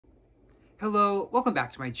Hello, welcome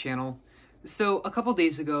back to my channel. So a couple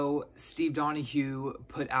days ago, Steve Donahue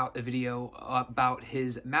put out a video about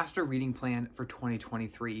his master reading plan for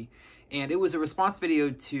 2023. And it was a response video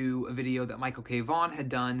to a video that Michael K. Vaughn had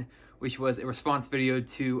done, which was a response video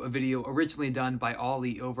to a video originally done by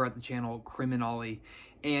Ollie over at the channel Criminolly.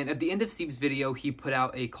 And at the end of Steve's video, he put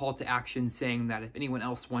out a call to action saying that if anyone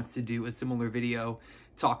else wants to do a similar video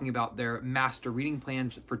talking about their master reading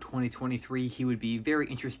plans for 2023, he would be very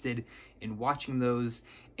interested in watching those.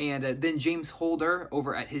 And then James Holder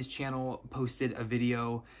over at his channel posted a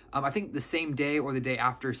video, I think the same day or the day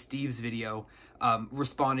after Steve's video,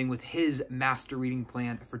 responding with his master reading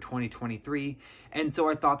plan for 2023. And so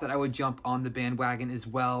I thought that I would jump on the bandwagon as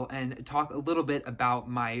well and talk a little bit about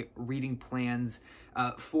my reading plans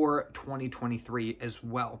for 2023 as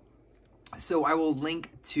well. So I will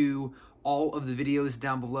link to all of the videos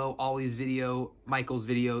down below, Ollie's video, Michael's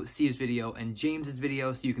video, Steve's video, and James's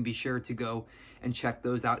video, so you can be sure to go and check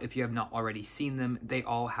those out if you have not already seen them. They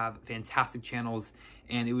all have fantastic channels,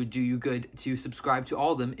 and it would do you good to subscribe to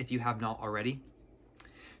all of them if you have not already.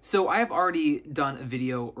 So I have already done a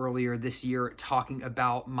video earlier this year talking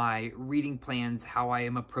about my reading plans, how I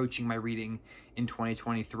am approaching my reading in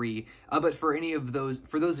 2023. But for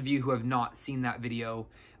those of you who have not seen that video,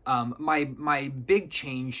 my big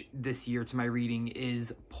change this year to my reading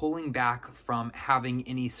is pulling back from having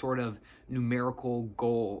any sort of numerical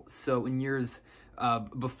goal. So in years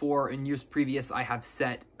previous, I have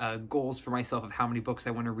set goals for myself of how many books I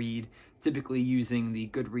want to read, typically using the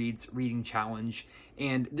Goodreads reading challenge.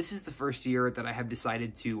 And this is the first year that I have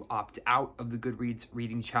decided to opt out of the Goodreads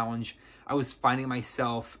reading challenge. I was finding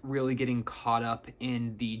myself really getting caught up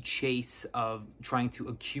in the chase of trying to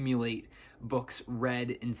accumulate books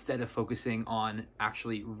read instead of focusing on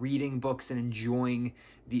actually reading books and enjoying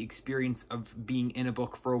the experience of being in a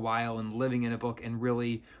book for a while and living in a book and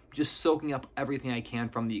really just soaking up everything I can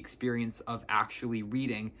from the experience of actually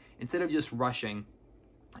reading instead of just rushing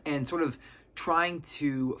and sort of trying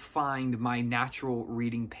to find my natural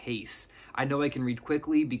reading pace. I know I can read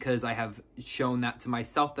quickly because I have shown that to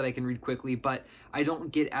myself that I can read quickly, but I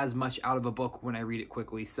don't get as much out of a book when I read it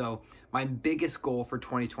quickly. So my biggest goal for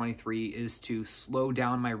 2023 is to slow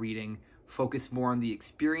down my reading, focus more on the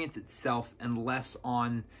experience itself and less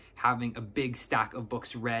on having a big stack of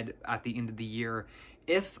books read at the end of the year.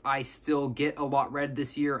 If I still get a lot read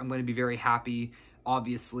this year, I'm going to be very happy.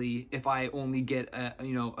 Obviously, if I only get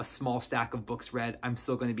a small stack of books read, I'm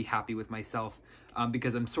still going to be happy with myself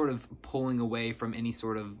because I'm sort of pulling away from any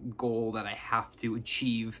sort of goal that I have to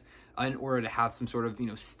achieve in order to have some sort of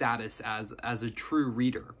status as a true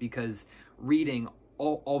reader. Because reading,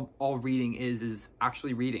 all reading is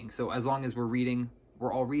actually reading. So as long as we're reading,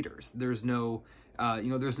 we're all readers. There's no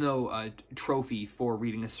trophy for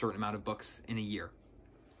reading a certain amount of books in a year.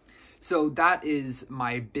 So that is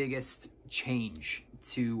my biggest change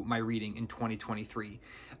to my reading in 2023.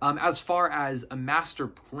 As far as a master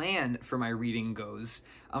plan for my reading goes,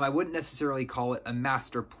 I wouldn't necessarily call it a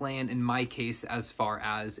master plan in my case as far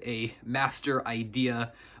as a master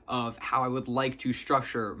idea of how I would like to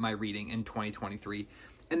structure my reading in 2023.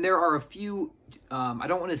 And there are a few, I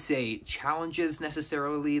don't want to say challenges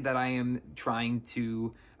necessarily that I am trying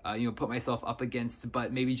to put myself up against,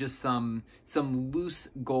 but maybe just some loose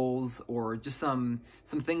goals or just some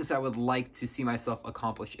things that I would like to see myself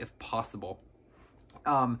accomplish if possible.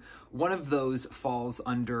 One of those falls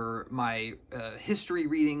under my history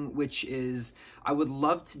reading, which is I would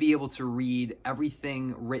love to be able to read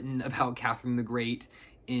everything written about Catherine the Great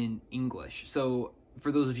in English. So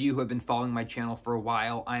for those of you who have been following my channel for a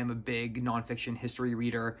while, I am a big nonfiction history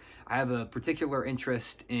reader. I have a particular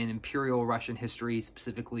interest in Imperial Russian history,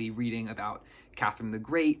 specifically reading about Catherine the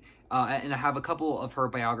Great, and I have a couple of her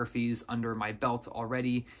biographies under my belt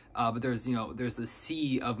already, but there's a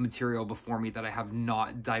sea of material before me that I have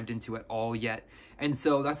not dived into at all yet. And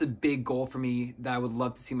so that's a big goal for me that I would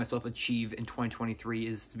love to see myself achieve in 2023,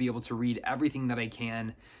 is to be able to read everything that I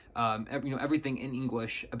can, everything in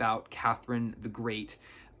English about Catherine the Great,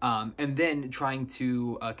 and then trying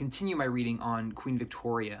to continue my reading on Queen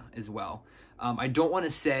Victoria as well. I don't want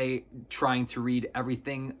to say trying to read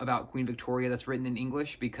everything about Queen Victoria that's written in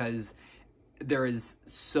English, because there is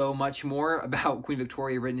so much more about Queen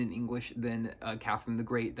Victoria written in English than Catherine the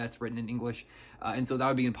Great that's written in English, and so that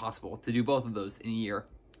would be impossible to do both of those in a year.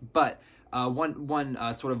 But one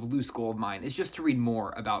sort of loose goal of mine is just to read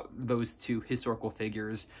more about those two historical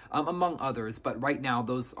figures, among others. But right now,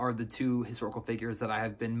 those are the two historical figures that I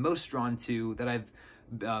have been most drawn to, that I've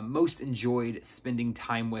most enjoyed spending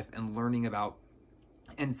time with and learning about.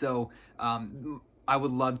 And so I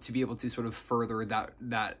would love to be able to sort of further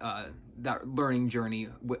that learning journey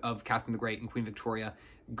of Catherine the Great and Queen Victoria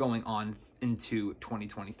going on into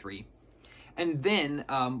 2023. And then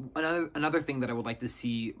another thing that I would like to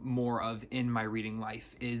see more of in my reading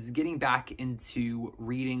life is getting back into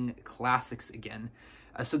reading classics again.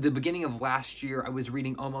 So the beginning of last year, I was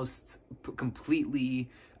reading almost completely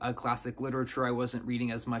classic literature. I wasn't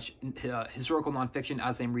reading as much historical nonfiction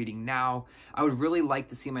as I'm reading now. I would really like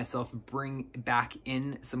to see myself bring back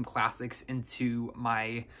in some classics into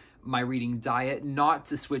my reading diet, not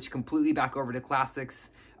to switch completely back over to classics,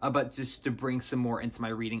 but just to bring some more into my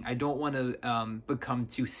reading. I don't want to become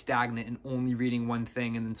too stagnant and only reading one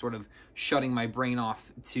thing and then sort of shutting my brain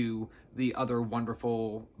off to the other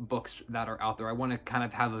wonderful books that are out there. I want to kind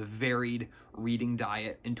of have a varied reading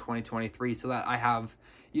diet in 2023 so that I have,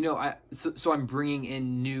 you know, so I'm bringing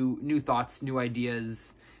in new thoughts, new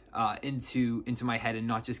ideas into my head and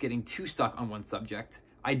not just getting too stuck on one subject.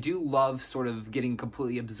 I do love sort of getting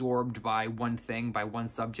completely absorbed by one thing, by one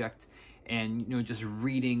subject, and, you know, just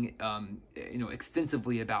reading, you know,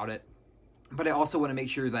 extensively about it. But I also want to make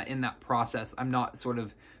sure that in that process, I'm not sort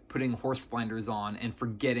of putting horse blinders on and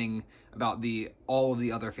forgetting about all of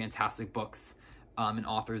the other fantastic books and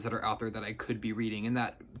authors that are out there that I could be reading. And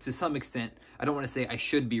that, to some extent, I don't want to say I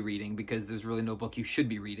should be reading, because there's really no book you should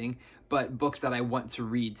be reading, but books that I want to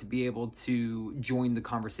read to be able to join the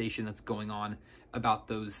conversation that's going on about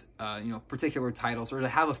those, you know, particular titles, or to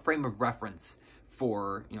have a frame of reference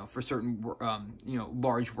for, you know, for certain, you know,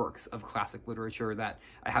 large works of classic literature that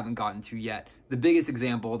I haven't gotten to yet. The biggest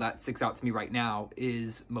example that sticks out to me right now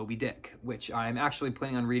is Moby Dick, which I'm actually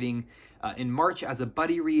planning on reading in March as a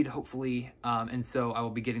buddy read, hopefully. And so I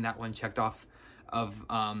will be getting that one checked off of,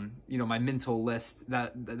 you know, my mental list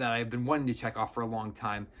that I've been wanting to check off for a long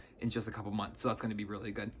time in just a couple months. So that's going to be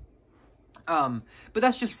really good. But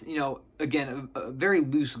that's just, you know, again, a very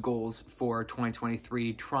loose goals for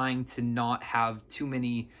 2023, trying to not have too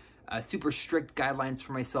many super strict guidelines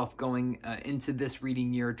for myself going into this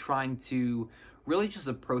reading year, trying to really just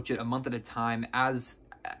approach it a month at a time as,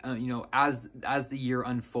 you know, as the year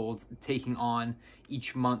unfolds, taking on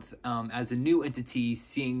each month as a new entity,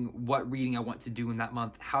 seeing what reading I want to do in that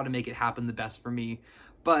month, how to make it happen the best for me,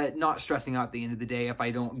 but not stressing out at the end of the day if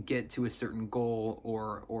I don't get to a certain goal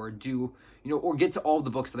or do, you know, or get to all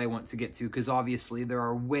the books that I want to get to, because obviously there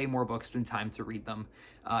are way more books than time to read them.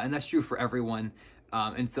 And that's true for everyone.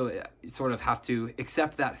 And so you sort of have to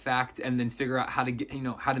accept that fact and then figure out how to get, you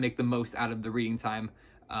know, how to make the most out of the reading time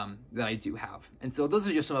that I do have. And so those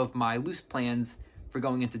are just some of my loose plans for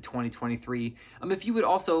going into 2023. If you would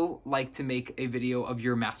also like to make a video of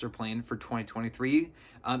your master plan for 2023,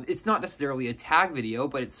 it's not necessarily a tag video,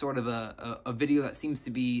 but it's sort of a video that seems to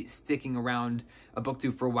be sticking around a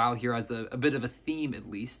booktube for a while here as a bit of a theme, at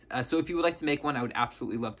least. So if you would like to make one, I would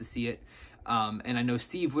absolutely love to see it. And I know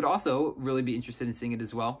Steve would also really be interested in seeing it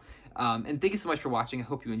as well. And thank you so much for watching. I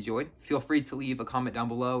hope you enjoyed. Feel free to leave a comment down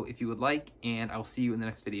below if you would like, and I'll see you in the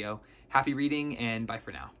next video. Happy reading, and bye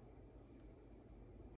for now.